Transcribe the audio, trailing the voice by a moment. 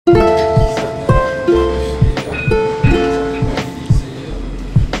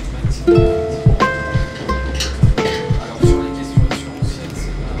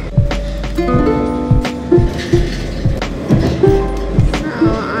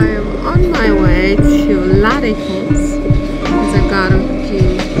my way to La Défense because I've got a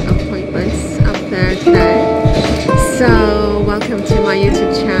few appointments up there today. So welcome to my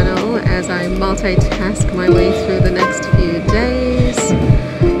YouTube channel as I multitask my way through the next few days.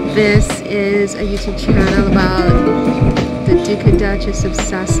 This is a YouTube channel about the Duke and Duchess of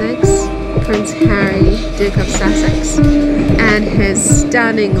Sussex, Prince Harry, Duke of Sussex, and his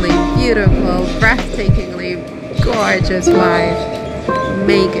stunningly beautiful, breathtakingly gorgeous wife,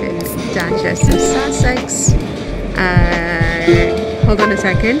 Meghan, Duchess of Sussex. Hold on a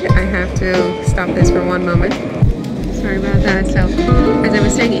second, I have to stop this for one moment. Sorry about that. So, as I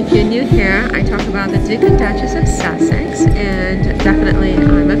was saying, if you're new here, I talk about the Duke and Duchess of Sussex, and definitely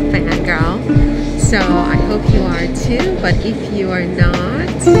I'm a fangirl. So I hope you are too, but if you are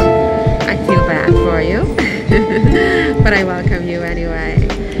not, I feel bad for you. But I welcome you anyway.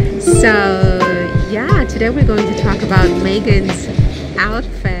 So yeah, today we're going to talk about Meghan's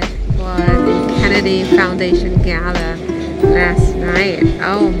outfit for the Kennedy Foundation Gala last night.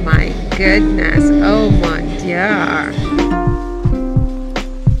 Oh my goodness, oh my dear.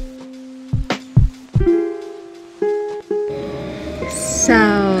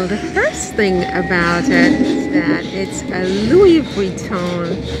 So the first thing about it is that it's a Louis Vuitton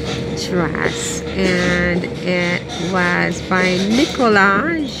dress, and it was by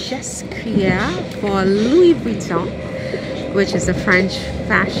Nicolas Ghesquiere for Louis Vuitton, which is a French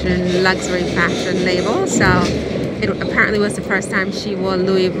luxury fashion label. So it apparently was the first time she wore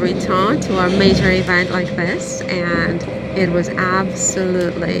Louis Vuitton to a major event like this, and it was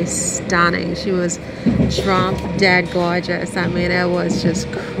absolutely stunning. She was drop dead gorgeous. I mean, it was just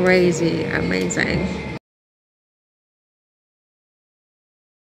crazy amazing.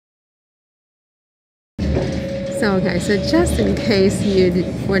 So okay, so just in case you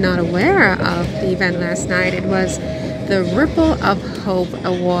were not aware of the event last night, it was the Ripple of Hope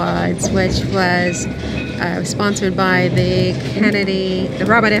Awards, which was sponsored by the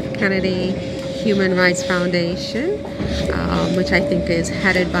Robert F. Kennedy Human Rights Foundation, which I think is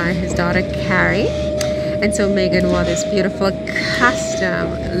headed by his daughter Carrie. And so Meghan wore this beautiful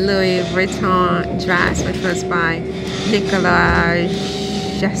custom Louis Vuitton dress, which was by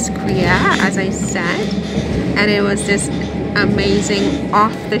Nicolas Ghesquiere, as I said, and it was this amazing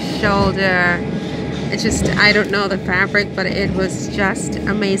off-the-shoulder. It's just, I don't know the fabric, but it was just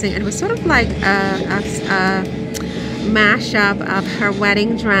amazing. It was sort of like a mashup of her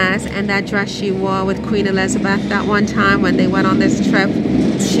wedding dress and that dress she wore with Queen Elizabeth that one time when they went on this trip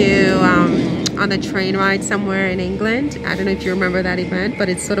to on the train ride somewhere in England. I don't know if you remember that event, but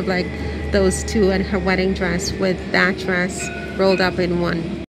it's sort of like those two and her wedding dress with that dress rolled up in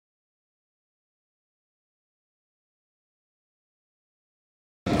one.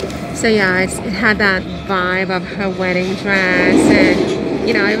 So yeah, it had that vibe of her wedding dress, and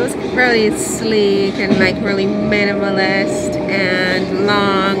you know, it was really sleek and like really minimalist and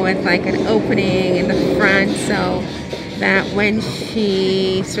long with like an opening in the front, so that when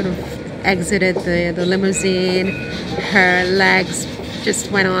she sort of exited the limousine, her legs just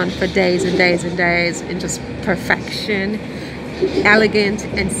went on for days and days and days in just perfection. Elegant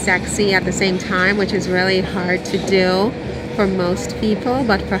and sexy at the same time, which is really hard to do for most people,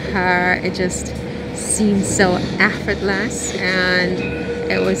 but for her it just seemed so effortless, and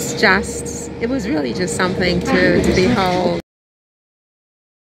it was really just something to behold.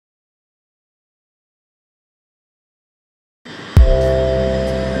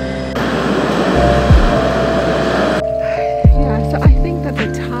 Yeah, so I think that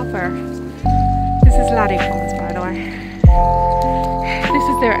the topper, this is La Défense, by the way. This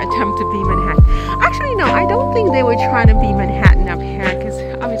is their attempt to be Manhattan. Actually, no, I don't think they were trying to be Manhattan up here, because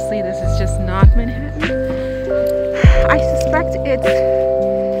obviously this is just not Manhattan. I suspect it's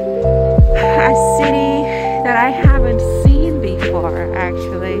a city that I haven't seen before,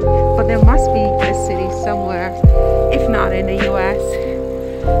 actually. But there must be a city somewhere, if not in the US,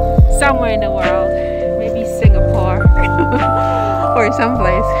 somewhere in the world, maybe Singapore or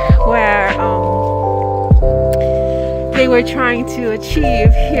someplace where they were trying to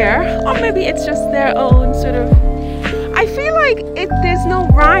achieve here, or maybe it's just their own sort of. I feel like there's no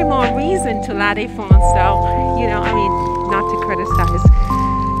rhyme or reason to La Défense, though. You know, I mean, not to criticize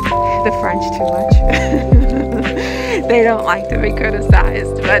the French too much. They don't like to be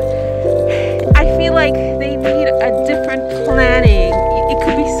criticized, but I feel like they need a different planning. It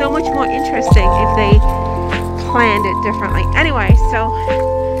could be so much more interesting if they planned it differently. Anyway, so.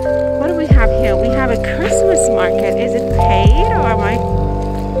 What do we have here? We have a Christmas market. Is it paid, or am I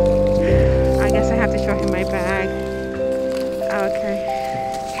guess I have to show him my bag. Okay.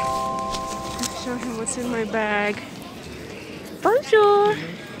 Show him what's in my bag. Bonjour.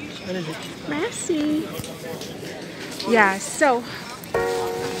 Merci. Yeah, so,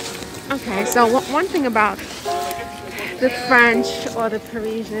 okay, so one thing about the French or the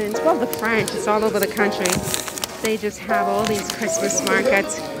Parisians, well, the French, it's all over the country. They just have all these Christmas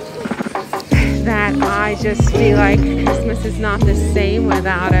markets that I just feel like Christmas is not the same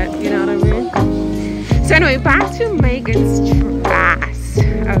without it, you know what I mean? So anyway, back to Meghan's dress,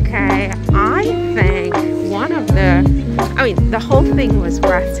 okay? I think the whole thing was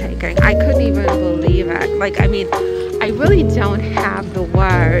breathtaking. I couldn't even believe it. Like, I mean, I really don't have the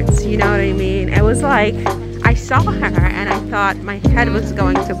words, you know what I mean? It was like, I saw her and I thought my head was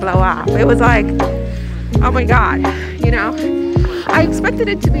going to blow up. It was like, oh my God, you know? I expected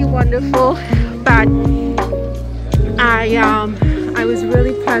it to be wonderful, but I was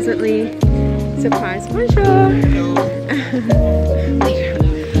really pleasantly surprised. Bonjour.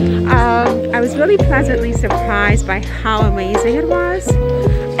 I was really pleasantly surprised by how amazing it was,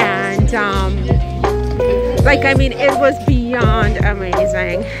 and like, I mean, it was beyond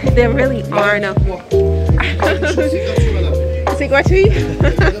amazing. There really are no. C'est gratuit?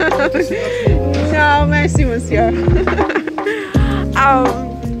 No, merci, monsieur.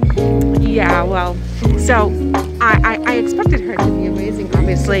 Yeah, well, so I expected her to be amazing,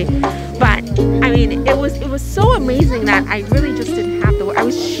 obviously, but I mean, it was so amazing that I really just didn't have the word. I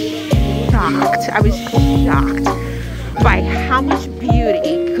was shocked by how much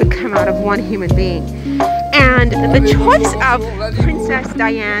beauty could come out of one human being. And the choice of Princess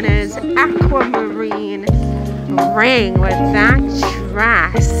Diana's aquamarine ring with that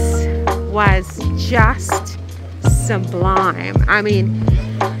dress was just sublime. I mean,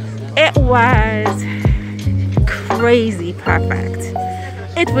 it was crazy perfect.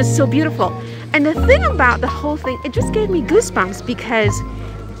 It was so beautiful. And the thing about the whole thing, it just gave me goosebumps, because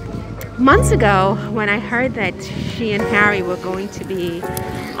months ago, when I heard that she and Harry were going to be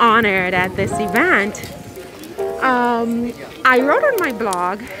honored at this event, I wrote on my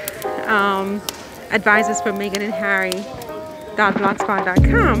blog, advices for Meghan and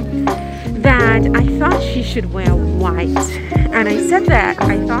Harry.blogspot.com, that I thought she should wear white. And I said that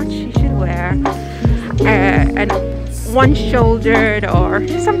I thought she should wear an one-shouldered or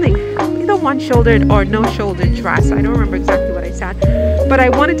something, either one-shouldered or no-shouldered dress. I don't remember exactly what I said, but I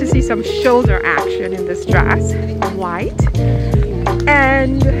wanted to see some shoulder action in this dress, white,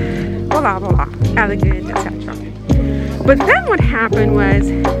 and voila, voila, elegant, etc. But then what happened was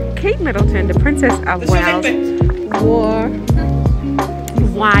Kate Middleton, the Princess of Wales, wore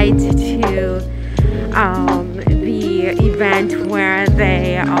white to the event where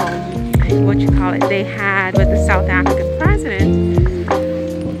they they had with the South African president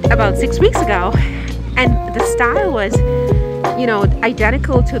about 6 weeks ago, and the style was, you know,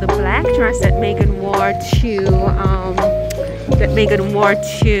 identical to the black dress that Meghan wore to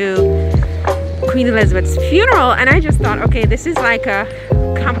Queen Elizabeth's funeral. And I just thought, okay, this is like a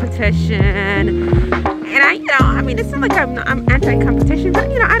competition. And I mean, it's not like I'm anti-competition,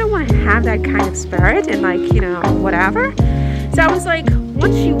 but, you know, I don't want to have that kind of spirit and, like, you know, whatever. So I was like,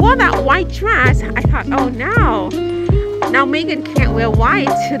 once she wore that white dress, I thought, oh no, now Meghan can't wear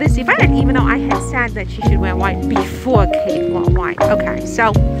white to this event, even though I had said that she should wear white before Kate wore white. Okay,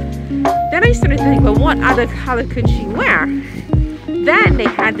 so then I started thinking, well, what other color could she wear? Then they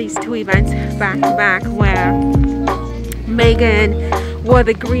had these two events back to back where Meghan wore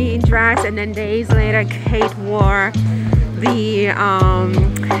the green dress, and then days later Kate wore the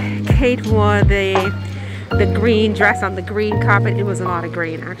green dress on the green carpet. It was a lot of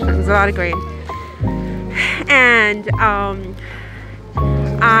green, actually. It was a lot of green. And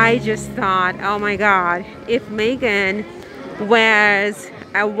I just thought, oh my God, if Meghan wears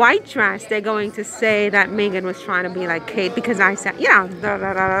a white dress, they're going to say that Meghan was trying to be like Kate, because I said, you know, da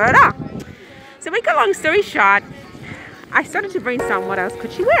da da da da. So make a long story short, I started to brainstorm what else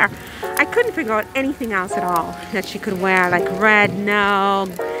could she wear. I couldn't figure out anything else at all that she could wear, like red, no,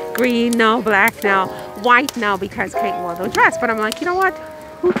 green, no, black, no, white, no, because Kate wore the dress. But I'm like, you know what?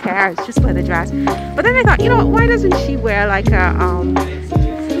 Who cares? Just wear the dress. But then I thought, you know what? Why doesn't she wear like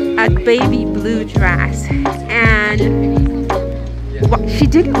a baby blue dress? And well, she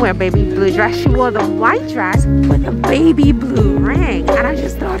didn't wear baby blue dress. She wore the white dress with a baby blue ring. And I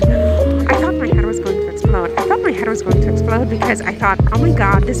just thought, I thought my head was going to explode. I thought my head was going to explode because I thought, oh my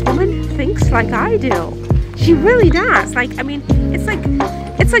God, this woman thinks like I do. She really does. Like, I mean, it's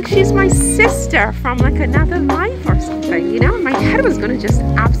like she's my sister from like another life or something, you know? My head was gonna just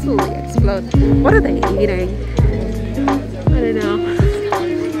absolutely explode. What are they eating? I don't know.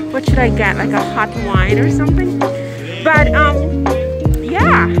 What should I get? Like a hot wine or something? But yeah,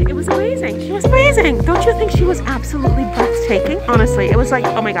 yeah, it was amazing. She was amazing. Don't you think she was absolutely breathtaking? Honestly, it was like,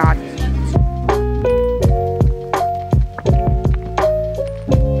 oh my God.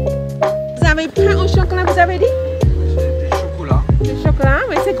 Vous avez pain au chocolat, vous avez dit? Des chocolats. Du chocolat,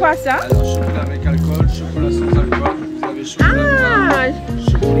 mais c'est quoi ça? Alors, chocolat avec alcool, chocolat sans alcool. Vous avez chocolat noir,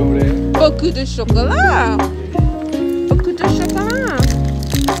 chocolat au lait. Beaucoup de chocolat. Beaucoup de chocolat.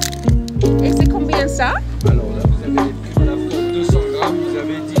 Et c'est combien ça? Alors là, vous avez voilà, pour 200 grammes, vous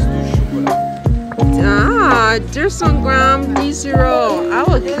avez 10 de chocolat. Ah, 200 grammes, 10 euros.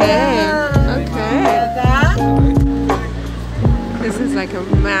 Oh, okay. Okay. This is like a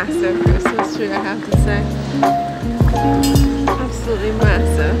massive Christmas tree, I have to say. Absolutely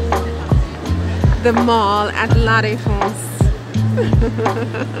massive. The mall at La Défense.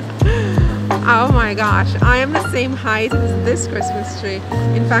 Oh my gosh, I am the same height as this Christmas tree.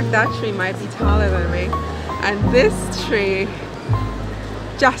 In fact, that tree might be taller than me. And this tree,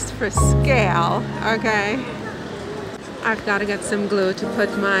 just for scale, okay? I've got to get some glue to put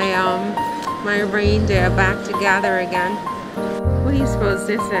my my reindeer back together again. What do you suppose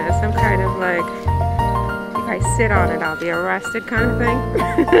this is? Some kind of like, if I sit on it, I'll be arrested kind of thing?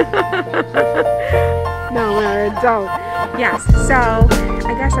 No, we're adult. Yes, so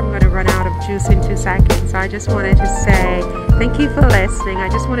I guess I'm going to run out of juice in 2 seconds. So I just wanted to say thank you for listening. I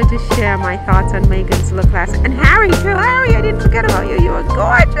just wanted to share my thoughts on Meghan's look last night. And Harry too. Harry, I didn't forget about you. You were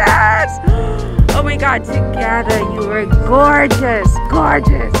gorgeous. Oh my God, together you were gorgeous.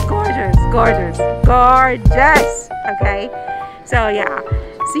 Gorgeous, gorgeous, gorgeous, gorgeous. Okay, so yeah.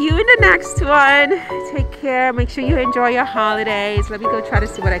 See you in the next one. Take care. Make sure you enjoy your holidays. Let me go try to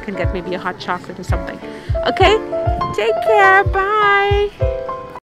see what I can get. Maybe a hot chocolate or something. Okay? Take care. Bye.